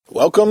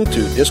Welcome to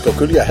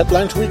Dyscalculia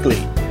Headlines Weekly,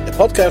 a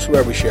podcast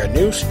where we share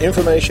news,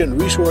 information,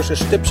 resources,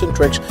 tips and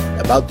tricks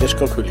about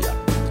dyscalculia.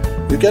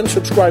 You can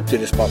subscribe to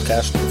this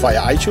podcast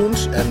via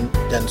iTunes and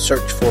then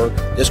search for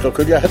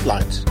Dyscalculia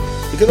Headlines.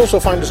 You can also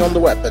find us on the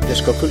web at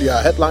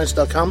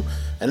dyscalculiaheadlines.com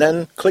and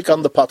then click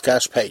on the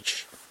podcast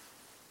page.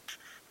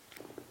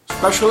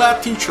 Special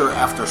ed teacher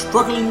after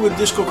struggling with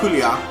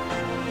dyscalculia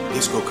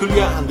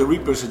and the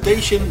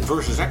representation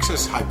versus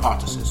access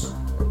hypothesis.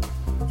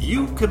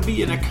 You can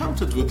be an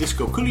accountant with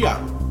dyscalculia,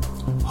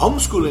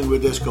 homeschooling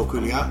with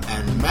dyscalculia,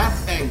 and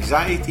math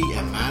anxiety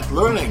and math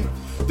learning.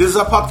 This is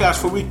our podcast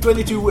for week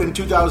 22 in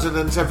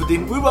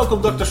 2017. We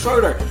welcome Dr.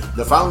 Schroeder,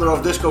 the founder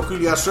of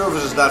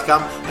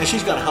dyscalculiaservices.com, and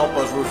she's going to help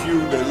us review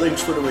the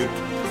links for the week.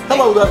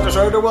 Hello, Dr.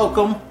 Schroeder,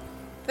 welcome.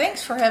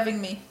 Thanks for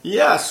having me.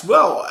 Yes,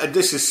 well,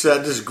 this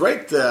is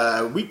great.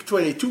 Week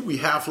 22, we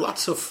have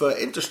lots of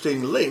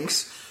interesting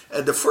links.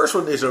 The first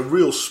one is a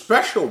real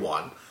special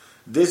one.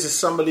 This is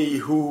somebody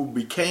who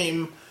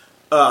became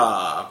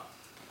involved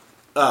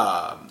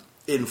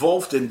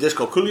in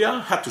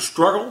dyscalculia, had to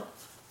struggle,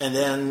 and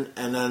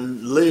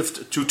then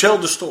lived to tell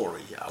the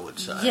story, I would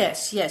say.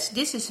 Yes.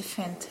 This is a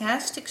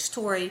fantastic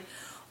story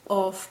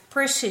of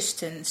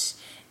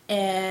persistence,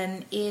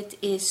 and it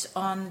is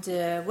on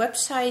the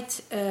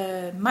website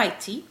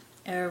Mighty,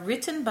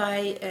 written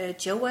by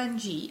Joanne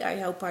G.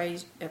 I hope I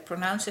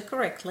pronounce it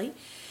correctly.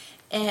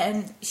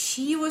 And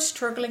she was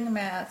struggling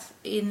math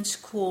in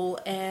school,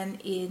 and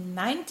in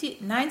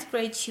ninth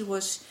grade she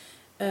was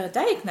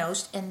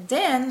diagnosed and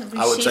then received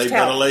help. I would say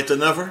better late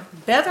than never.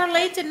 Better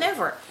late than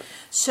never.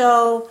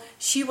 So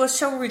she was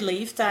so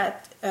relieved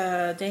that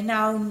they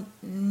now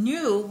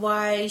knew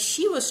why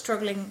she was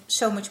struggling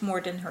so much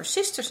more than her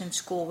sisters in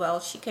school.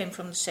 Well, she came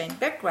from the same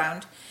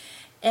background.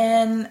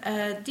 And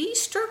these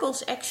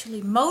struggles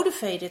actually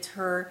motivated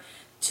her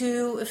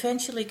to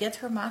eventually get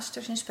her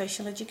master's in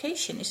special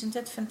education. Isn't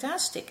that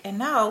fantastic? And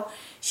now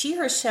she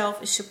herself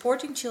is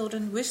supporting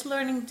children with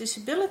learning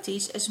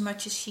disabilities as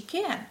much as she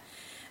can.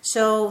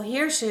 So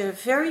here's a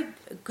very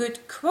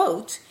good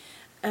quote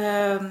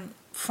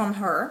from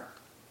her.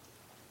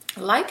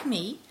 Like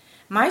me,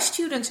 my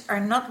students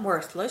are not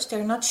worthless,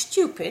 they're not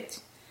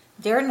stupid,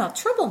 they're not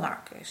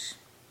troublemakers.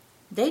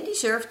 They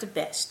deserve the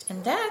best,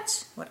 and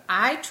that's what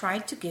I try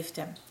to give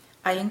them.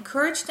 I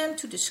encourage them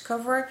to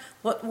discover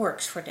what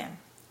works for them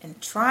and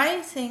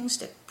try things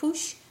that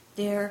push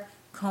their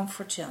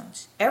comfort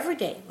zones. Every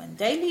day when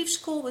they leave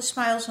school with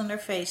smiles on their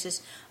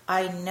faces,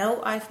 I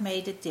know I've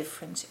made a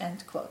difference.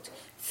 End quote.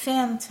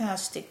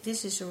 Fantastic.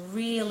 This is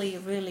really,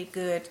 really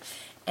good.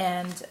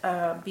 And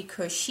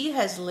because she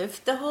has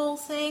lived the whole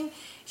thing,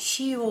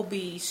 she will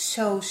be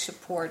so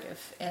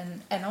supportive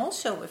and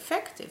also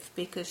effective,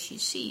 because she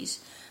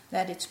sees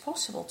that it's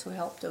possible to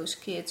help those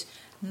kids,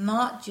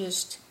 not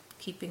just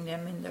keeping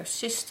them in their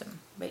system,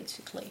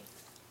 basically.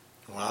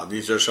 Wow,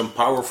 these are some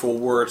powerful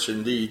words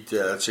indeed.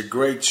 It's a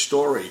great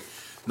story.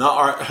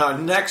 Now, our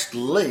next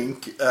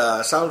link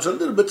sounds a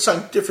little bit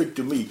scientific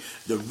to me.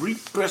 The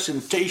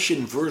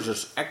representation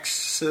versus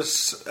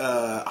access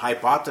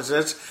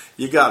hypothesis.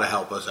 You got to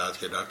help us out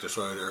here, Dr.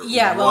 Schroeder.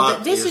 Yeah, well,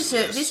 this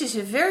is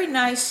a very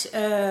nice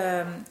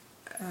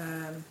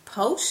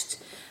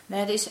post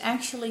that is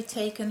actually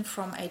taken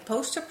from a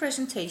poster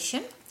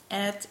presentation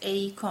at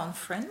a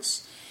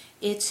conference.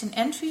 It's an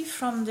entry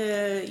from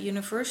the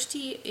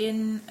university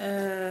in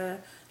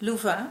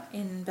Louvain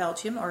in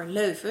Belgium, or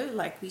Leuven,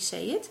 like we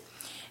say it.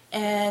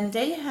 And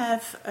they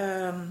have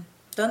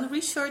done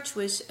research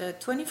with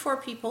 24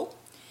 people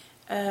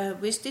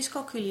with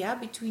dyscalculia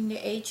between the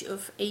age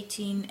of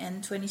 18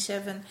 and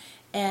 27,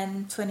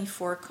 and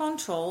 24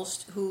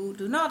 controls who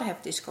do not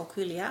have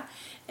dyscalculia,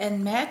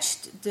 and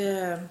matched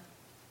the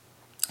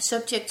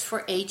subjects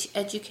for age,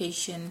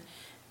 education,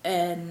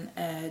 and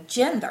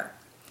gender.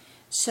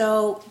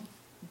 So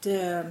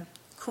the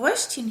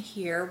question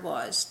here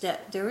was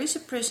that there is a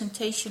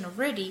presentation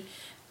already,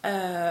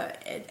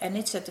 and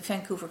it's at the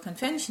Vancouver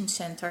Convention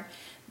Center,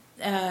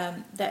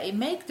 that they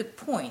make the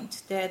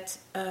point that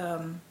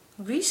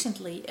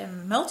recently a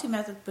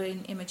multi-method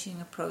brain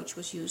imaging approach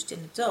was used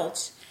in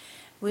adults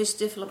with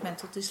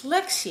developmental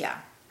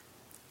dyslexia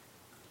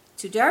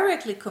to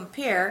directly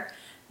compare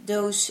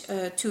those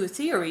two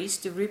theories,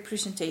 the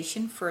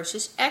representation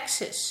versus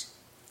access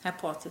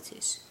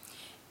hypothesis,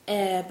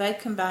 by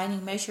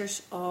combining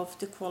measures of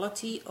the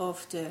quality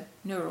of the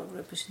neural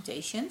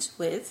representations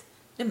with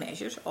the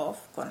measures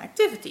of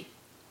connectivity.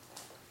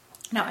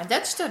 Now, and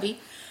that study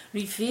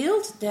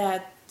revealed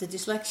that the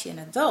dyslexia in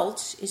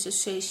adults is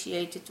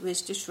associated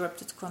with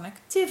disrupted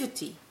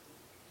connectivity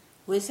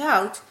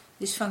without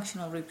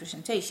dysfunctional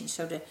representation.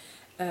 So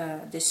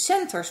the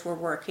centers were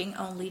working,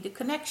 only the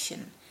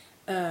connection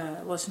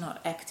was not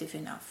active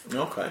enough.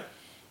 Okay.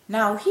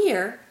 Now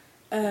here,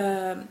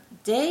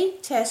 they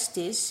test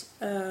this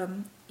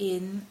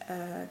in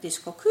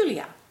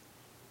dyscalculia.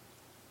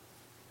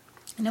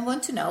 And I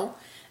want to know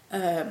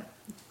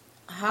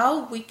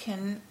how we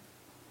can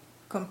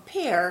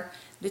compare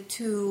the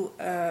two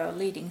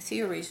leading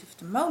theories of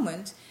the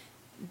moment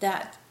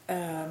that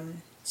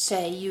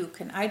say you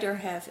can either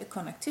have a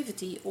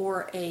connectivity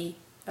or a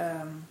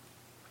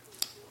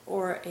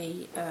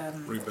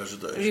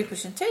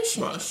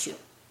representation Right. issue.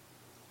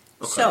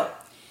 Okay.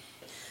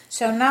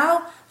 So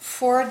now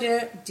for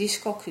the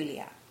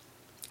dyscalculia.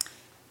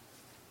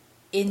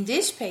 In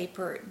this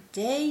paper,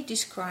 they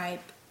describe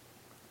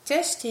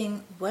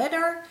testing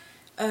whether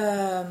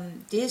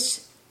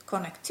this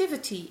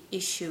connectivity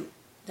issue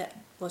that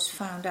was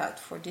found out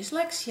for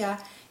dyslexia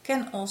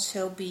can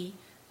also be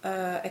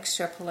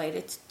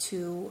extrapolated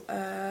to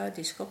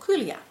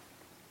dyscalculia.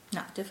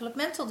 Now,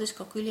 developmental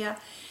dyscalculia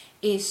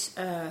is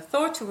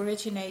thought to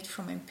originate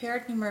from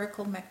impaired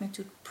numerical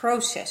magnitude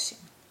processing.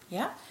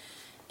 Yeah,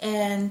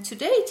 and to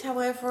date,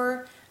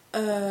 however,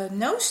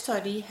 no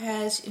study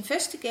has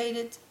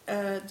investigated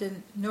the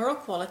neural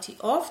quality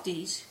of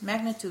these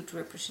magnitude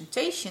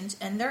representations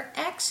and their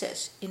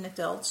access in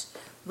adults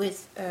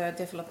with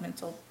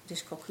developmental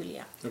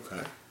dyscalculia.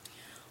 Okay.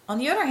 On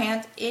the other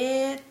hand,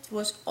 it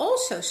was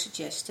also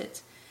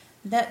suggested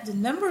that the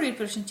number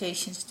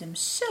representations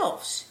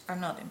themselves are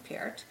not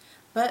impaired,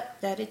 but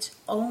that it's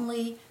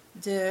only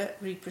the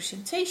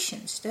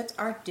representations that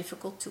are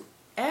difficult to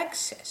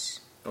access.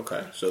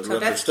 Okay, so the So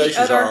that's the representations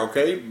other- are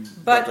okay,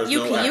 But there's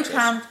you no can't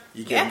access.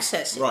 You can't-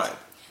 access it. Right.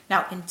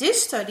 Now, in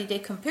this study, they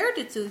compared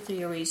the two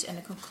theories, and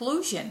the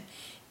conclusion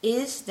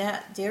is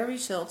that their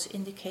results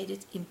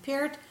indicated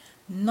impaired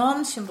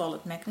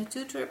non-symbolic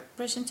magnitude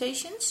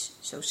representations,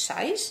 so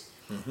size,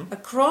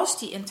 across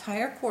the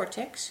entire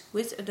cortex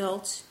with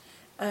adults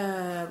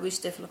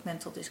with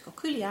developmental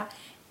dyscalculia,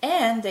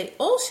 and they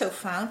also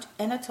found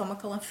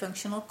anatomical and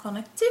functional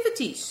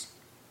connectivities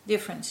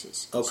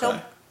differences. Okay.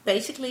 So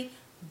basically,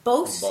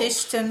 both Both,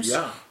 systems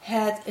yeah.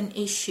 had an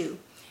issue.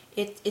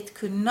 It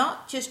could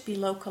not just be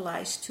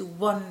localized to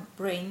one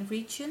brain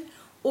region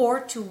or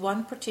to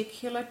one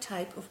particular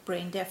type of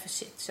brain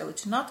deficit. So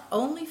it's not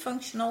only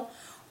functional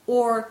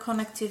or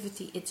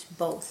connectivity, it's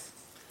both.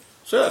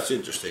 So that's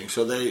interesting.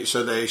 So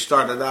they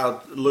started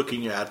out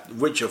looking at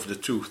which of the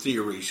two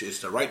theories is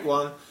the right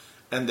one,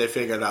 and they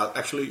figured out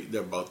actually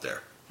they're both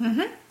there.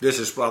 Mm-hmm. This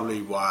is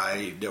probably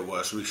why there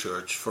was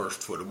research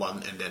first for the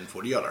one and then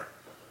for the other.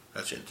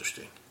 That's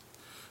interesting.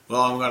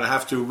 Well, I'm going to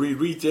have to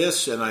reread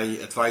this, and I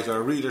advise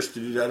our readers to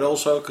do that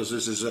also, because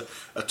this is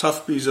a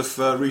tough piece of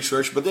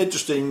research, but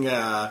interesting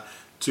to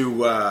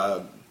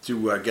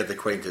get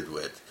acquainted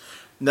with.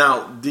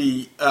 Now,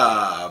 the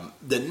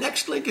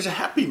next link is a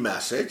happy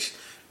message.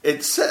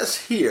 It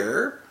says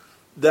here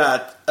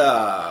that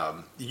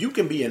you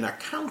can be an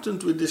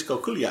accountant with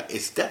dyscalculia.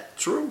 Is that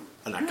true?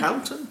 An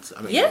accountant?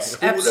 I mean, Yes,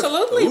 who would have-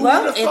 absolutely. who would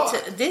Well, have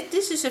thought?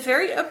 this is a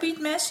very upbeat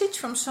message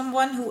from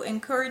someone who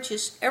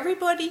encourages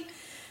everybody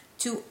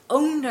to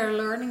own their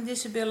learning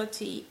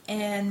disability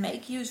and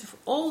make use of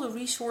all the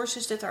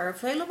resources that are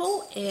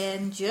available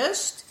and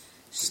just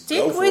stick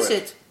Go for with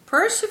it. it.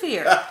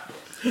 Persevere.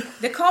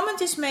 The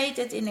comment is made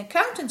that in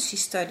accountancy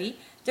study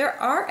there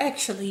are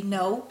actually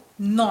no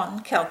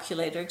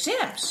non-calculator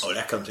exams. Oh,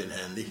 that comes in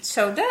handy.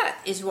 So that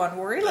is one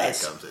worry That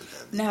less. comes in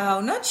handy.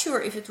 Now, not sure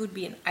if it would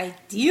be an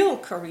ideal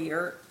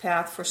career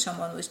path for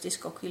someone with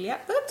dyscalculia,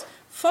 but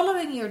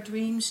following your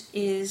dreams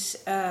is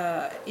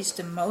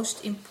the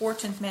most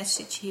important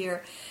message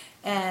here,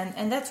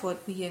 and that's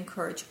what we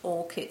encourage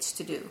all kids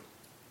to do.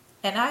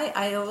 And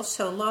I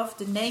also love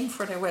the name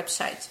for their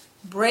website,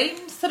 Brain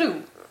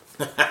Through.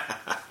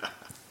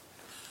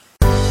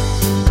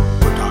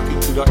 We're talking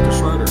to Dr.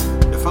 Schroeder,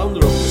 the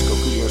founder of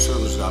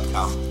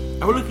dyscalculiaservice.com,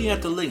 and we're looking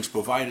at the links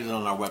provided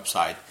on our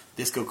website,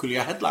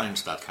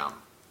 dyscalculiaheadlines.com.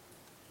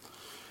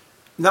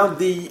 Now,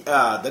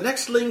 the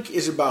next link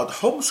is about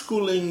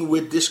homeschooling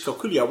with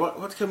dyscalculia.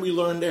 What can we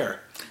learn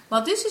there?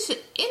 Well, this is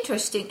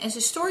interesting, as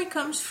the story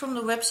comes from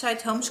the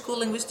website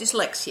Homeschooling with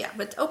Dyslexia.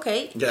 But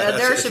okay, Yeah,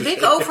 there's a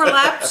big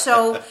overlap,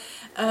 so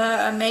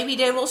maybe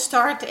they will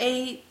start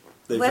a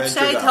They website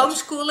ventured out.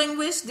 Homeschooling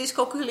with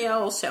Dyscalculia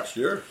also.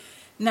 Sure.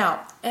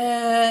 Now,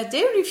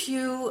 they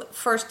review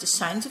first the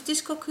signs of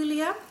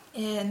dyscalculia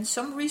and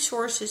some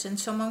resources and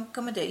some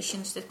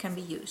accommodations that can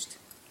be used.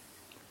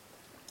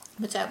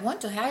 But I want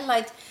to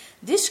highlight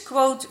this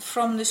quote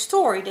from the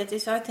story that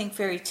is, I think,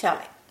 very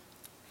telling.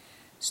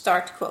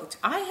 Start quote.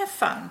 I have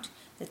found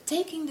that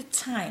taking the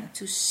time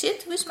to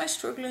sit with my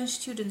struggling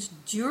students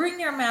during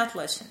their math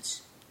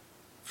lessons,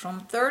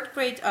 from 3rd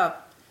grade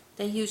up,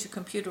 they use a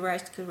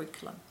computerized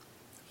curriculum,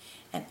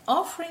 and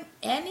offering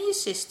any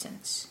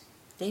assistance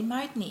they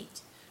might need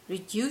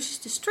reduces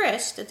the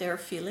stress that they are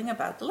feeling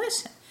about the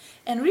lesson.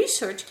 And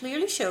research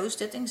clearly shows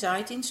that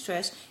anxiety and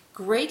stress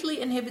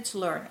greatly inhibits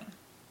learning.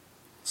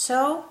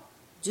 So,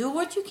 do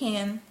what you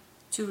can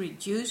to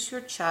reduce your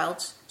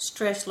child's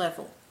stress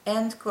level.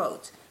 End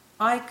quote.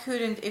 I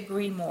couldn't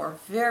agree more.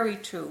 Very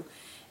true.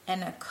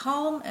 And a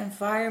calm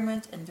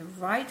environment and the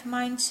right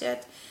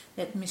mindset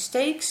that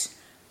mistakes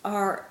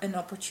are an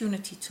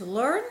opportunity to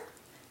learn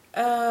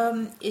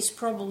is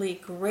probably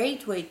a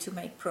great way to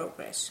make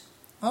progress.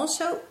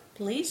 Also,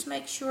 please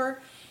make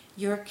sure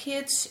your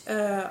kids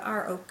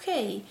are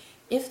okay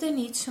if they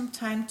need some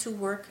time to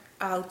work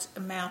out a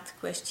math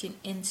question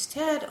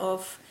instead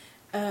of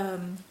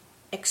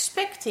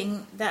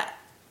expecting that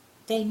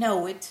they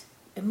know it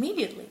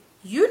immediately.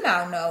 You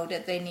now know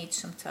that they need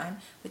some time,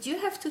 but you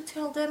have to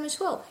tell them as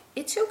well.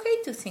 It's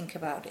okay to think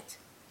about it.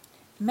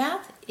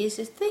 Math is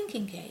a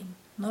thinking game,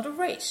 not a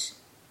race.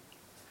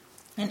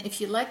 And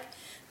if you like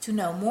to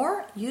know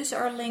more, use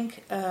our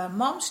link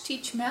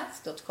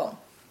momsteachmath.com.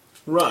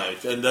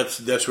 Right, and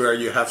that's where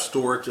you have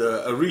stored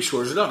a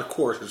resource. It's not a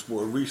course, it's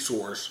more a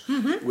resource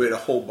with a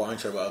whole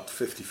bunch, about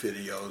 50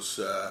 videos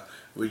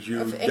with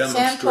you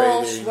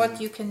demonstrating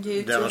what you can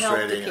do to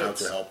help the kids. How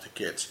to help the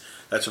kids.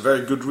 That's a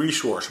very good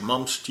resource,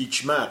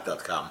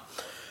 momsteachmath.com.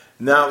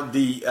 Now,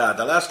 the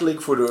last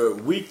link for the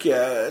week,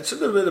 it's a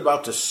little bit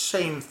about the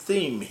same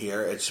theme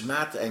here. It's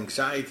math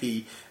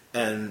anxiety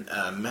and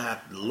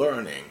math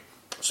learning.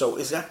 So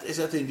is that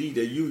indeed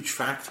a huge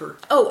factor?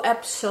 Oh,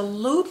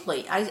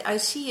 absolutely. I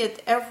see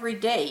it every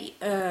day.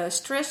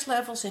 Stress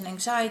levels and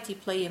anxiety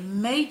play a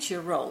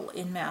major role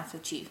in math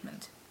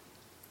achievement.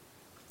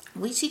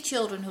 We see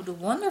children who do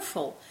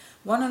wonderful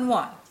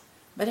one-on-one,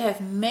 but have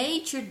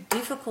major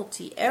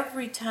difficulty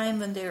every time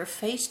when they are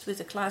faced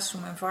with a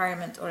classroom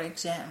environment or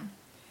exam.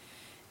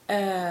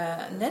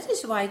 And that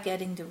is why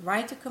getting the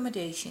right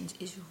accommodations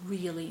is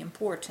really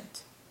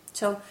important.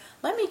 So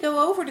let me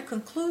go over the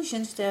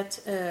conclusions that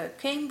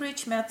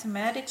Cambridge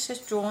Mathematics has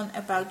drawn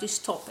about this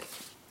topic.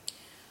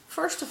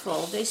 First of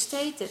all, they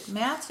state that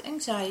math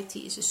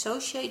anxiety is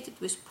associated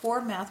with poor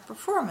math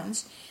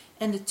performance,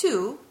 and the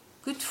two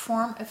could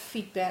form a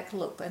feedback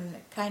loop and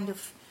kind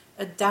of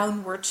a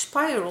downward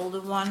spiral, the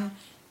one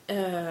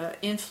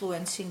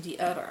influencing the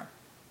other.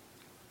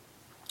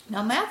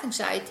 Now, math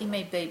anxiety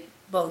may be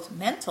both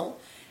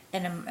mental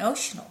and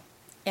emotional,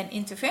 and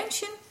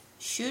intervention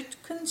should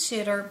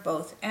consider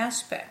both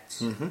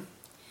aspects.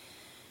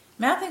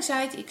 Math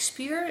anxiety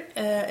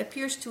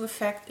appears to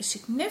affect a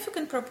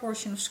significant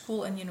proportion of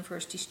school and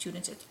university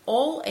students at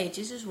all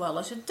ages as well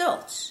as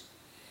adults.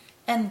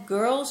 And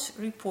girls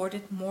report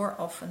it more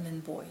often than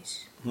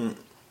boys.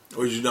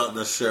 Which is not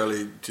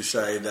necessarily to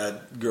say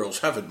that girls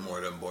have it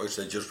more than boys,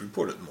 they just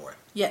report it more.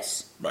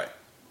 Yes. Right.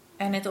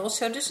 And it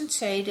also doesn't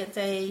say that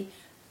they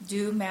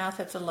do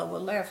math at a lower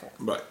level.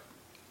 Right.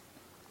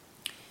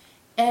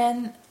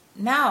 And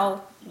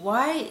now,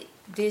 why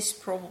this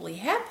probably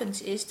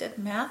happens is that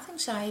math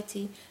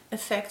anxiety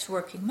affects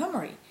working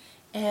memory.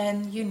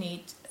 And you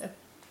need a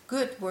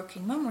good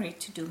working memory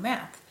to do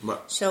math. Right.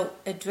 So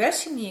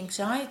addressing the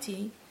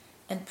anxiety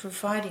and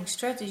providing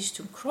strategies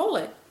to control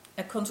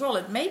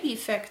it may be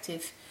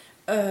effective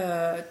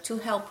to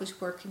help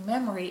with working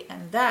memory,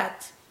 and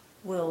that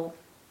will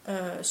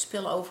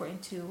spill over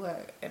into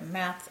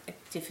math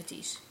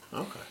activities.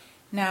 Okay.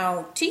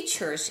 Now,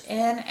 teachers,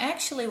 and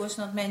actually was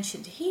not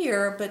mentioned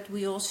here, but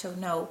we also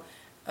know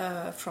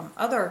from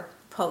other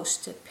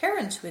posts that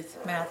parents with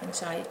math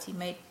anxiety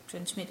may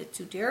transmit it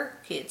to their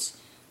kids.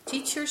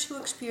 Teachers who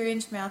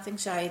experience math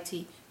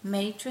anxiety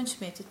may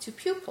transmit it to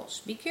pupils.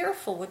 Be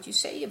careful what you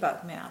say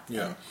about math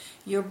and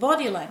your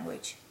body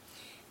language.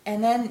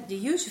 And then the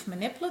use of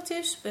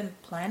manipulatives when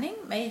planning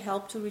may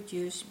help to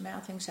reduce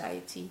math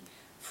anxiety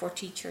for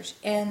teachers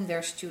and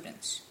their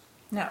students.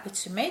 Now,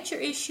 it's a major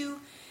issue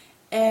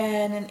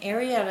and an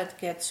area that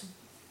gets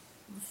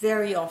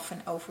very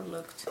often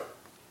overlooked,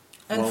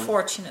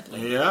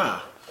 unfortunately.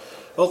 Yeah.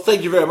 Well,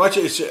 thank you very much.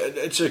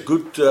 It's a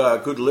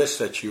good list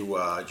that you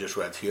just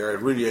read here.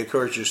 It really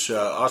encourages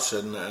us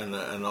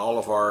and all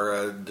of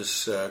our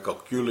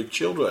dyscalculic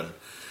children.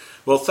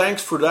 Well,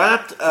 thanks for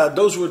that.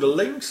 Those were the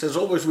links. As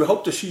always, we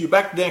hope to see you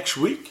back next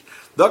week.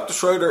 Dr.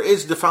 Schreuder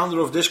is the founder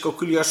of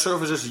Dyscalculia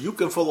Services. You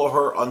can follow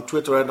her on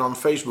Twitter and on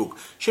Facebook.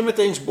 She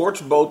maintains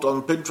boards both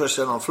on Pinterest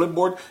and on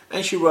Flipboard,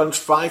 and she runs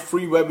 5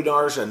 free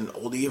webinars, and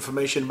all the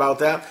information about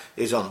that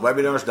is on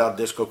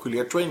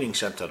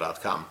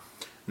webinars.dyscalculiatrainingcenter.com.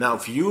 Now,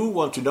 if you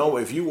want to know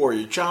if you or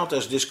your child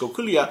has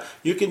dyscalculia,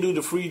 you can do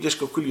the free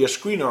dyscalculia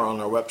screener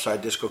on our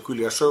website,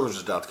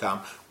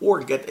 dyscalculiaservices.com, or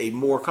get a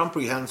more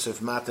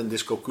comprehensive math and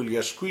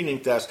dyscalculia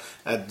screening test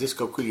at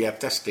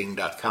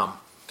dyscalculiatesting.com.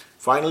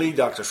 Finally,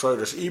 Dr.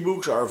 Schreuder's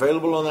ebooks are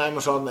available on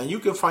Amazon, and you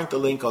can find the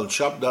link on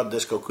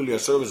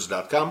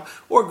shop.dyscalculiaservices.com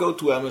or go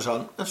to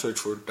Amazon and search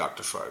for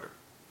Dr. Schreuder.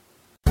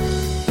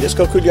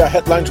 Dyscalculia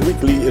Headlines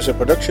Weekly is a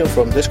production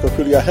from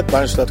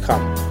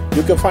dyscalculiaheadlines.com.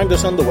 You can find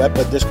us on the web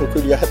at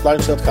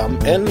dyscalculiaheadlines.com,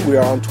 and we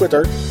are on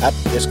Twitter at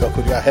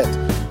dyscalculiahead.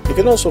 You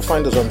can also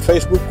find us on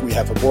Facebook. We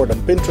have a board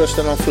on Pinterest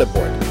and on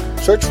Flipboard.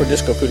 Search for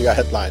Dyscalculia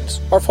Headlines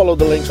or follow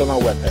the links on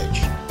our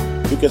webpage.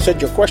 You can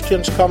send your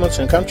questions, comments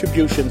and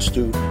contributions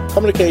to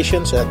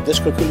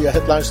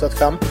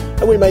communications@dyscalculiaheadlines.com,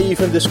 and we may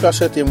even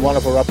discuss it in one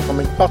of our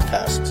upcoming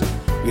podcasts.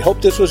 We hope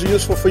this was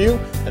useful for you,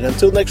 and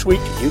until next week,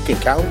 you can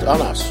count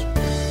on us.